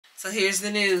So here's the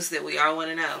news that we all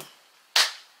want to know.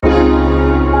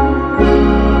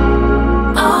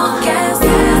 All gas,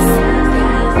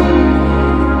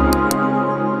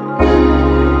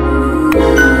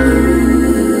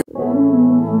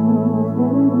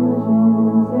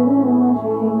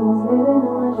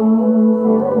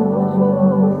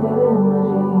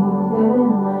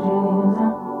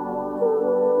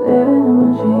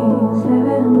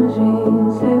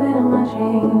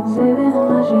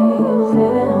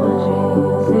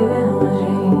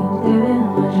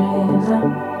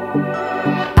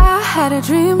 I had a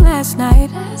dream last night.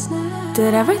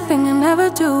 Did everything I never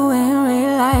do in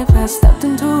real life. I stepped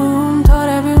into a room, told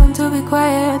everyone to be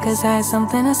quiet, cause I had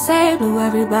something to say. Blew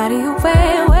everybody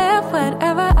away with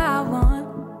whatever I want.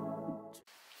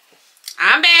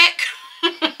 I'm back.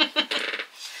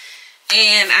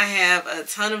 And I have a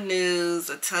ton of news,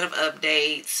 a ton of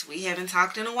updates. We haven't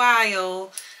talked in a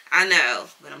while. I know,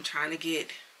 but I'm trying to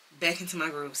get back into my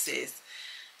groove, sis.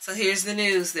 So here's the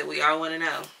news that we all want to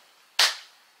know.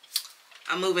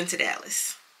 I'm moving to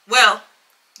Dallas. Well,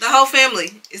 the whole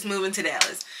family is moving to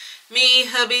Dallas. Me,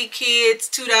 hubby, kids,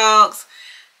 2 dogs,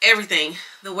 everything.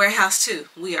 The warehouse too.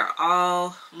 We are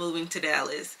all moving to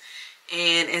Dallas.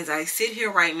 And as I sit here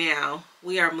right now,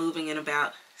 we are moving in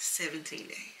about 17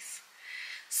 days.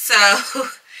 So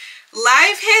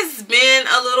life has been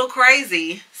a little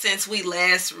crazy since we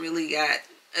last really got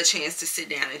a chance to sit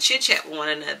down and chit chat with one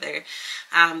another.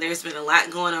 There's been a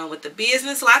lot going on with the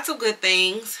business, lots of good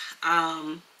things.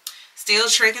 Still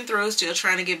trekking through, still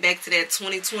trying to get back to that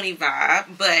 2020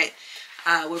 vibe, but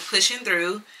we're pushing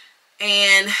through.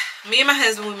 And me and my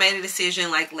husband, we made a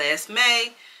decision like last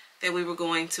May that we were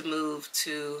going to move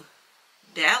to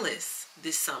Dallas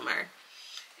this summer.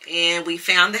 And we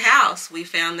found the house. We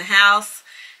found the house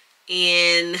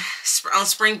on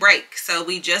spring break. So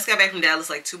we just got back from Dallas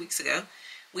like 2 weeks ago.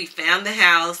 We found the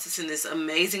house. It's in this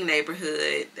amazing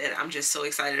neighborhood that I'm just so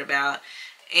excited about.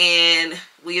 And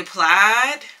we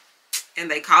applied, and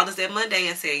they called us that Monday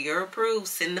and said, "You're approved,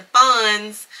 send the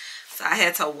funds." So I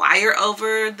had to wire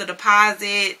over the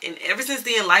deposit. And ever since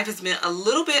then, life has been a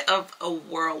little bit of a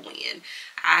whirlwind.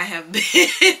 I have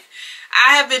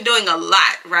been doing a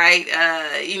lot, right?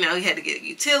 You know, you had to get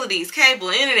utilities, cable,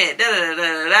 internet,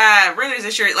 renters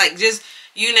insurance, like just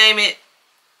you name it.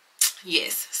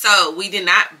 Yes. So we did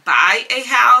not buy a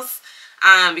house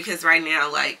because right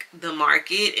now, like the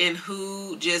market and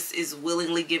who just is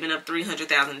willingly giving up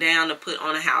 $300,000 down to put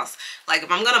on a house. Like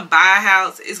if I'm gonna buy a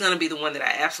house, it's gonna be the one that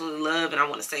I absolutely love and I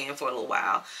want to stay in for a little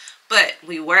while. But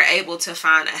we were able to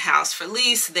find a house for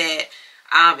lease that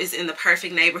is in the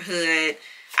perfect neighborhood.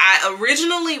 I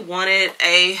originally wanted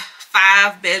a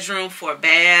 5-bedroom,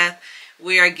 4-bath.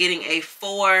 We are getting a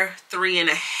 4,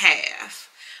 3.5.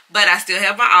 But I still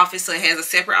have my office, so it has a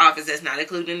separate office that's not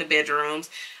included in the bedrooms.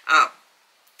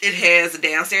 It has a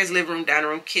downstairs living room, dining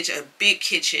room, kitchen, a big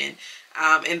kitchen.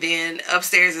 And then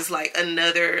upstairs is like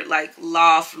another like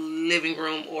loft, living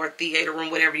room, or theater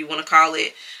room, whatever you want to call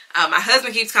it. My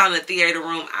husband keeps calling it a theater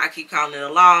room. I keep calling it a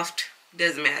loft.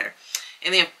 Doesn't matter.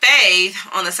 And then Faith,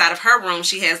 on the side of her room,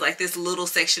 she has like this little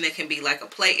section that can be like a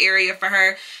play area for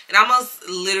her. It almost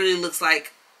literally looks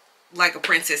like a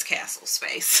princess castle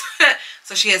space.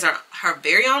 So she has her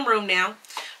very own room now,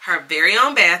 her very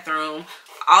own bathroom,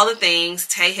 all the things.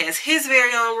 Tay has his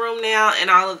very own room now and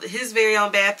all of his very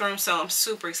own bathroom. So I'm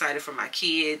super excited for my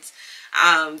kids.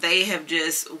 They have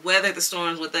just weathered the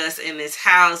storms with us in this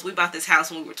house. We bought this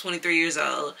house when we were 23 years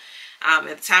old. At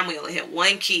the time, we only had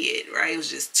 1 kid, right? It was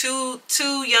just two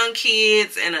young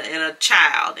kids and a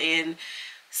child. And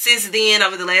since then,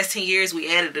 over the last 10 years, we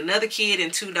added another kid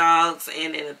and 2 dogs.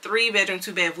 And in a 3-bedroom,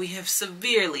 2-bath, we have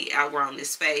severely outgrown this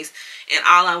space. And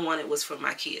all I wanted was for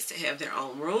my kids to have their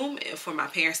own room and for my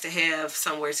parents to have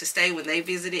somewhere to stay when they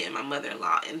visited, and my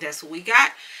mother-in-law. And that's what we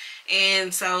got.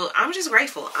 And so I'm just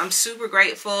grateful. I'm super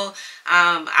grateful.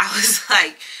 I was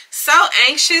like so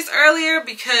anxious earlier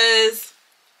because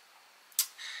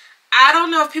I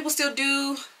don't know if people still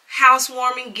do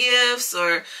housewarming gifts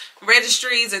or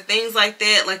registries or things like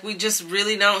that. Like we just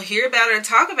really don't hear about it or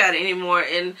talk about it anymore.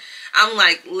 And I'm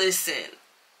like, listen,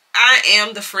 I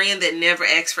am the friend that never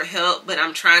asks for help, but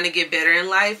I'm trying to get better in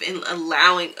life and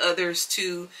allowing others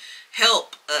to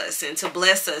help us and to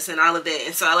bless us and all of that.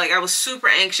 And so I was super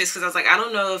anxious because I was like, I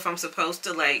don't know if I'm supposed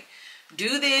to like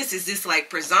do this. Is this like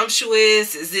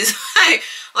presumptuous? Is this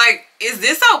like is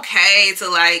this okay to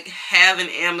like have an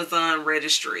Amazon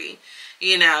registry,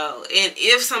 you know? And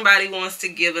if somebody wants to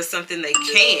give us something, they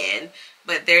can,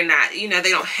 but they're not, you know, they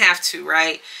don't have to,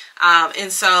 right?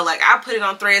 And so like I put it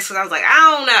on Threads because I was like,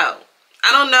 I don't know.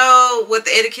 I don't know what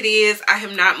the etiquette is. I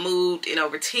have not moved in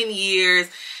over 10 years.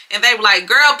 And they were like,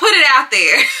 girl, put it out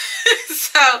there.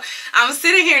 So I'm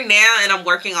sitting here now and I'm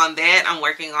working on that. I'm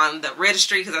working on the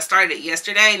registry because I started it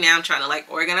yesterday. Now I'm trying to like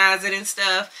organize it and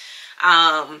stuff.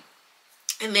 And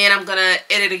then I'm going to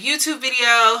edit a YouTube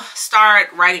video,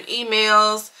 start writing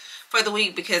emails for the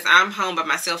week because I'm home by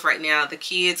myself right now. The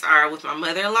kids are with my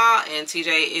mother-in-law and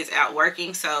TJ is out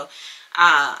working. So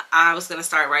I was going to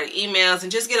start writing emails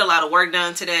and just get a lot of work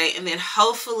done today. And then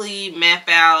hopefully map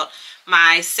out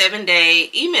my 7-day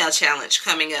email challenge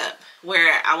coming up,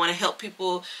 where I want to help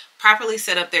people properly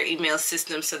set up their email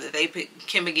system so that they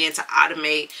can begin to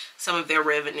automate some of their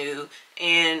revenue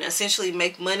and essentially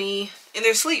make money in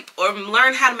their sleep, or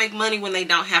learn how to make money when they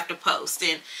don't have to post,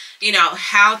 and you know,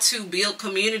 how to build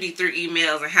community through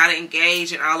emails and how to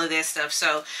engage and all of that stuff.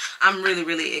 So I'm really,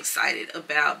 really excited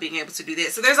about being able to do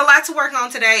that. So there's a lot to work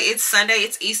on today. It's Sunday.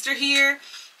 It's Easter here.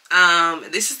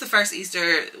 This is the first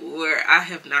Easter where I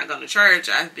have not gone to church.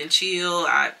 I've been chill.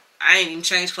 I ain't even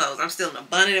changed clothes. I'm still in a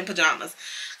bunny and pajamas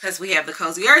because we have the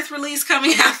Cozy Earth release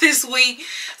coming out this week.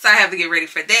 So I have to get ready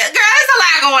for that. Girl, it's a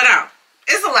lot going on.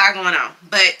 It's a lot going on.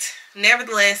 But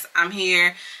nevertheless, I'm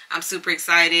here. I'm super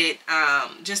excited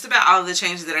just about all of the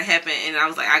changes that are happening. And I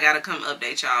was like, I got to come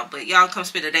update y'all. But y'all come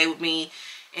spend a day with me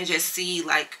and just see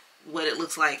like what it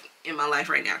looks like in my life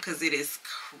right now, because it is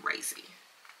crazy.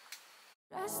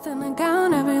 Dressed in a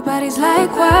gown, everybody's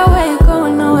like, why, where you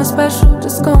going? Nowhere special,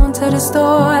 just going to the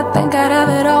store. I think I'd have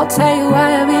it all, tell you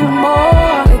I have even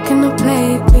more. Picking a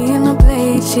plate, being a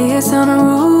plate, she is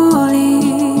unruly.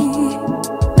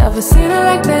 Never seen her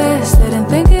like this, didn't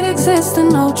think it existed,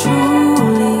 no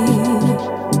truly.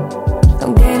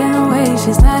 Don't get in her way,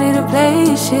 she's not here to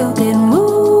play, she'll get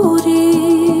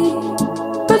moody.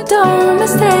 But don't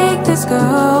mistake this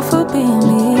girl for being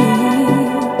me.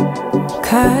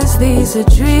 Cause these are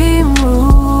dream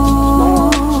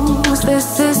rules.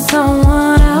 This is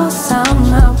someone else, I'm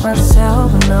not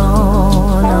myself,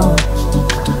 no, no.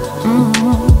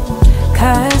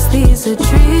 Cause these are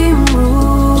dream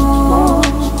rules.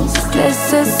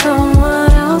 This is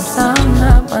someone else, I'm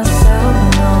not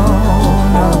myself, no,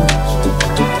 no.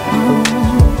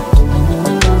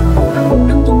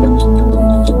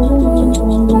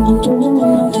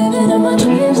 Living in my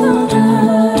dreams all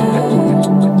night.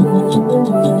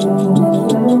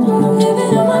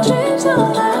 Living in my dreams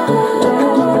all night.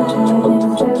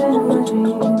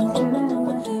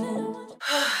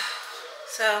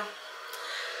 So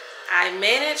I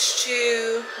managed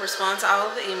to respond to all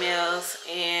of the emails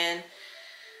and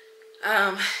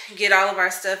get all of our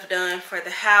stuff done for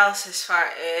the house, as far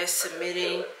as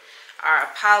submitting our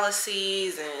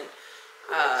policies and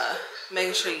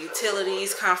making sure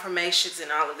utilities confirmations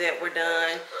and all of that were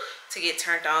done to get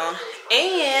turned on.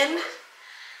 And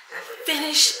I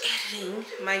finished editing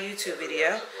my YouTube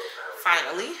video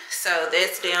finally, so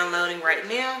that's downloading right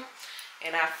now.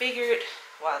 And I figured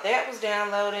while that was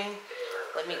downloading,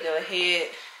 let me go ahead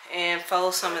and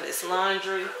fold some of this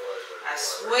laundry. I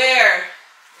swear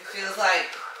it feels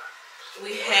like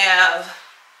we have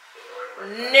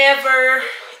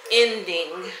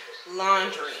never-ending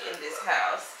laundry in this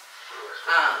house.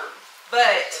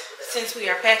 But since we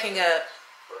are packing up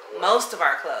most of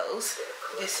our clothes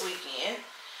this weekend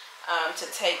to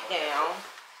take down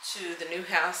to the new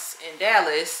house in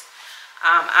Dallas,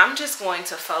 I'm just going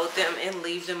to fold them and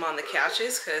leave them on the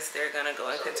couches because they're going to go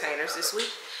in containers this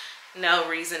week. No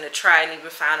reason to try and even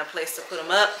find a place to put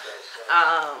them up.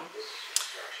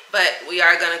 But we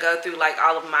are going to go through like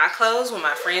all of my clothes when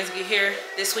my friends get here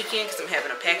this weekend, because I'm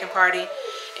having a packing party.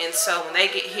 And so when they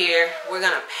get here, we're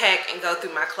going to pack and go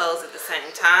through my clothes at the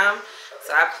same time.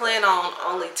 So I plan on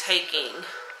only taking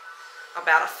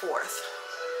about 1/4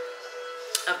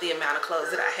 of the amount of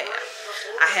clothes that I have.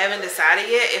 I haven't decided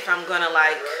yet if I'm going to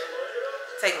like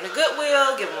take them to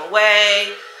Goodwill, give them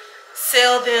away,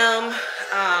 sell them,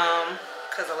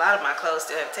 because a lot of my clothes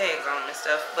still have tags on them and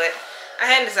stuff, but I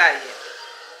hadn't decided yet.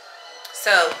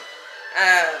 So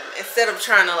instead of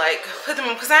trying to like put them,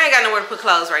 because I ain't got nowhere to put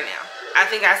clothes right now. I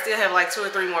think I still have like 2 or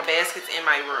 3 more baskets in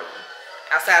my room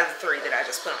outside of the 3 that I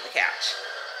just put on the couch.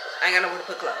 I ain't got nowhere to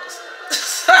put clothes.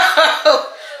 So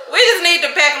we just need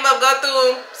to pack them up, go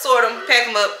through them, sort them, pack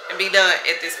them up, and be done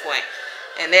at this point.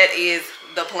 And that is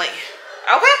the plan.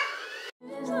 Okay?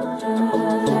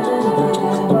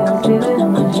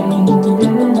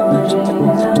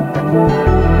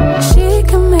 She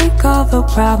can make all the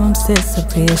problems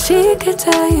disappear. She could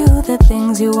tell you the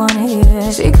things you wanna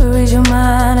hear. She could read your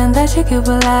mind and that you could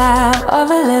believe all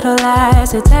the little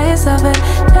lies to tell yourself at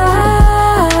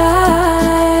night.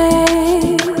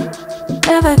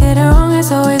 Never get it wrong,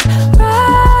 it's always right.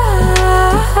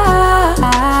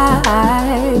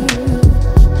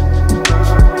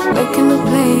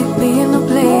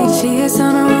 She is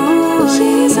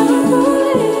unruly.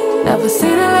 Never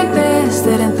seen her like this.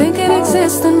 Didn't think it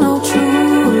existed, no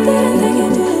truly.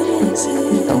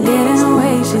 Don't get in her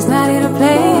way, she's not here to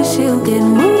play. She'll get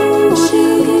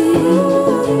moody.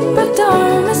 But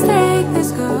don't mistake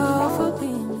this girl for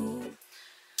being me.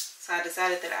 So I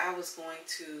decided that I was going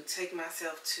to take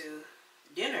myself to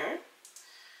dinner.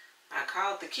 I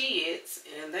called the kids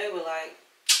and they were like,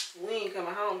 we ain't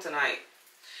coming home tonight.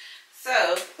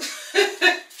 So,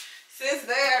 since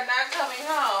they are not coming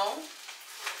home,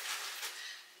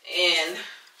 and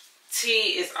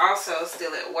T is also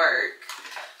still at work,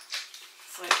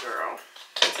 it's like, girl,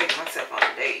 I'm taking myself on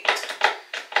a date.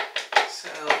 So,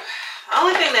 the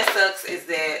only thing that sucks is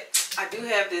that I do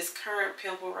have this current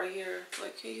pimple right here.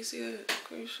 Like, can you see it?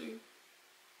 Can you see?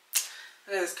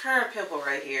 I got this current pimple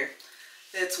right here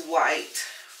that's white,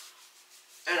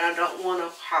 and I don't want to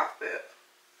pop it.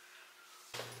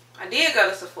 I did go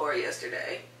to Sephora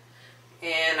yesterday,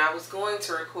 and I was going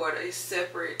to record a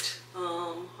separate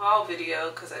haul video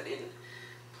because I didn't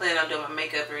plan on doing my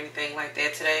makeup or anything like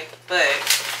that today, but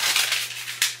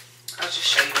I'll just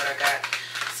show you what I got.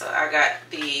 So I got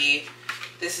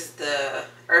this is the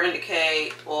Urban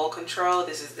Decay Oil Control.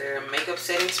 This is their makeup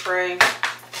setting spray.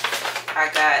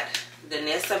 I got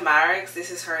Danessa Myricks.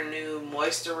 This is her new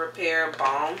Moisture Repair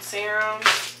Balm Serum.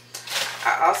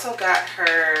 I also got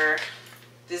her,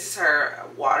 this is her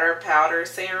Water Powder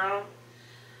Serum.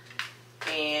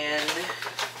 And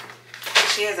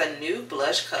she has a new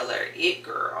blush color, It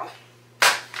Girl.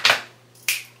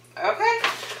 Okay.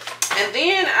 And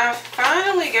then I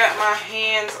finally got my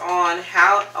hands on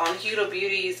Huda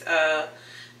Beauty's,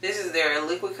 this is their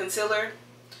liquid concealer,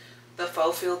 the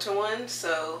faux filter one.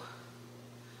 So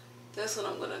that's what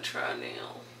I'm going to try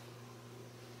now.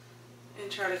 And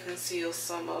try to conceal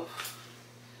some of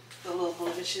the little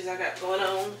blemishes I got going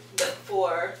on. But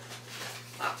for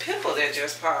my pimple that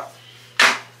just popped,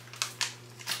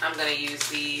 I'm going to use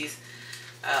these.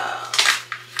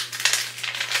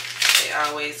 They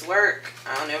always work.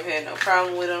 I don't never had no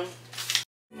problem with them.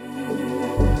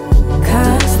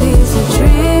 Cause these are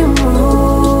dream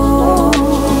rules.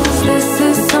 This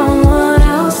is someone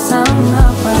else, I'm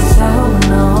not myself,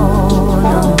 no,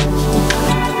 no.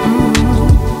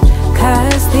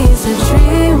 Cause these are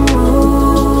dream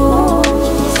rules.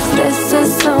 This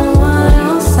is someone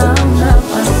else, I'm not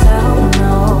myself,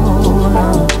 no,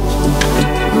 no.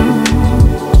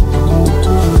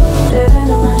 Living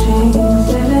in my dreams,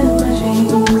 living in my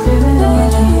dreams, living in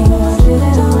my dreams, living in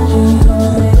my dreams, living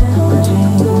in my dreams,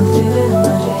 living in my dreams, living in my dreams,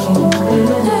 living in my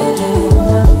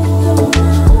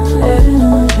dreams, living in my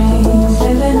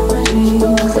dreams, living in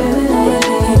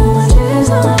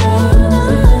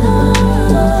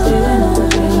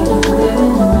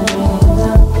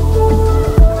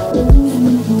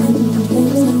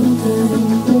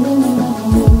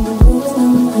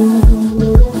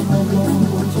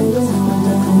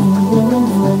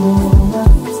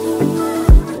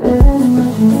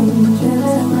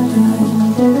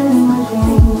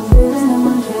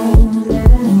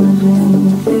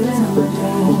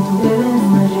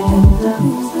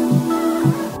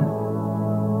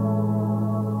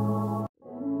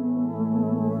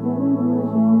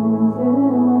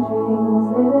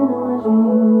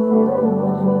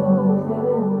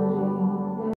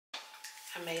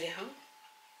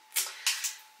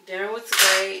Dinner was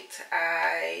great.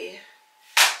 I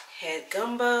had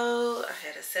gumbo, I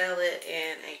had a salad,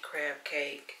 and a crab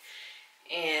cake.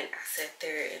 And I sat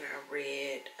there and I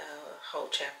read a whole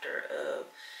chapter of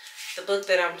the book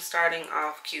that I'm starting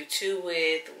off Q2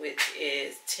 with, which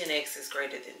is 10x is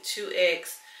greater than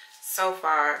 2x. So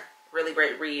far, really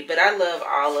great read. But I love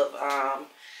all of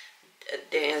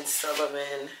Dan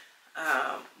Sullivan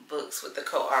books with the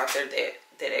co-author that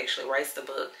actually writes the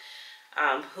book.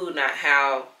 Who Not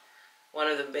How, one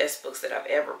of the best books that I've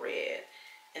ever read.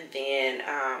 And then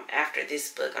after this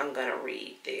book, I'm gonna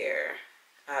read their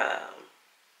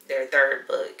third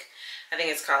book. I think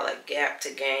it's called like Gap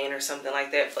to Gain or something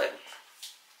like that. But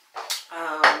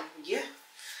yeah,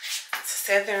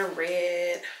 sat there and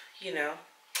read, you know,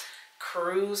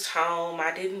 cruised home.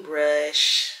 I didn't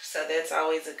rush, so that's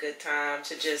always a good time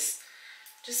to just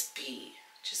be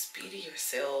to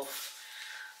yourself.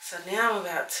 So now I'm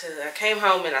about to, I came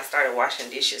home and I started washing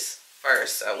dishes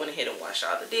first. So I went ahead and washed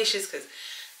all the dishes because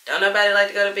don't nobody like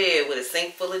to go to bed with a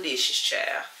sink full of dishes,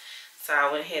 child. So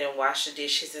I went ahead and washed the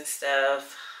dishes and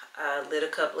stuff. Lit a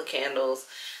couple of candles.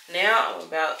 Now I'm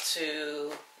about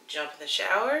to jump in the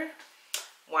shower,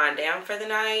 wind down for the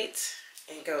night,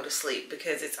 and go to sleep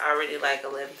because it's already like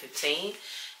 11:15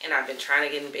 and I've been trying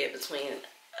to get in bed between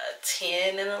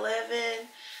 10 and 11.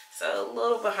 So a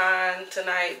little behind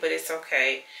tonight, but it's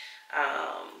okay.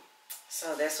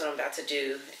 So that's what I'm about to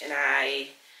do. And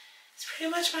it's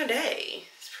pretty much my day.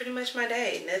 It's pretty much my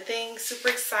day. Nothing super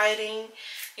exciting,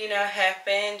 you know,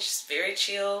 happened. Just very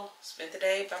chill. Spent the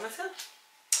day by myself.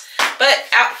 But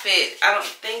outfit, I don't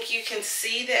think you can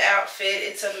see the outfit.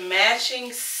 It's a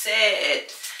matching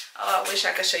set. Oh, I wish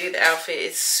I could show you the outfit.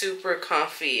 It's super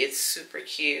comfy. It's super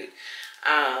cute.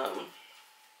 I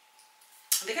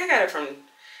think I got it from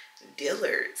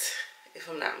Dillard's, if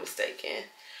I'm not mistaken.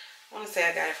 I want to say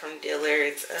I got it from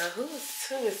Dillard's. Who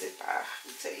is it by? Let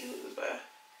me tell you who it's by.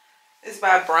 It's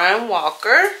by Brian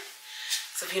Walker.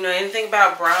 So if you know anything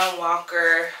about Brian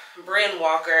Walker, Bryn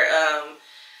Walker,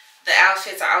 the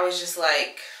outfits are always just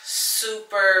like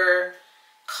super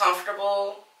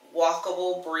comfortable,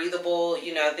 walkable, breathable.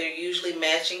 You know, they're usually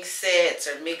matching sets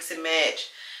or mix and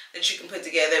match that you can put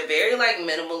together. Very like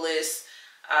minimalist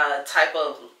type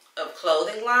of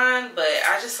clothing line, but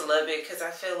I just love it because I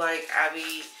feel like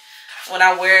when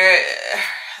I wear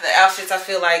the outfits, I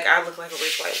feel like I look like a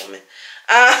rich white woman.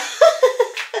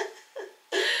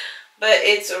 But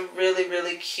it's a really,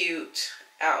 really cute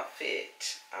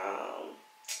outfit.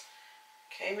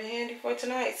 Came in handy for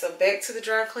tonight. So back to the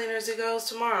dry cleaner as it goes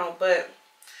tomorrow. But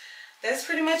that's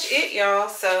pretty much it, y'all.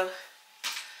 So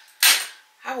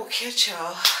I will catch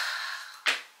y'all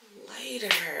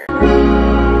later.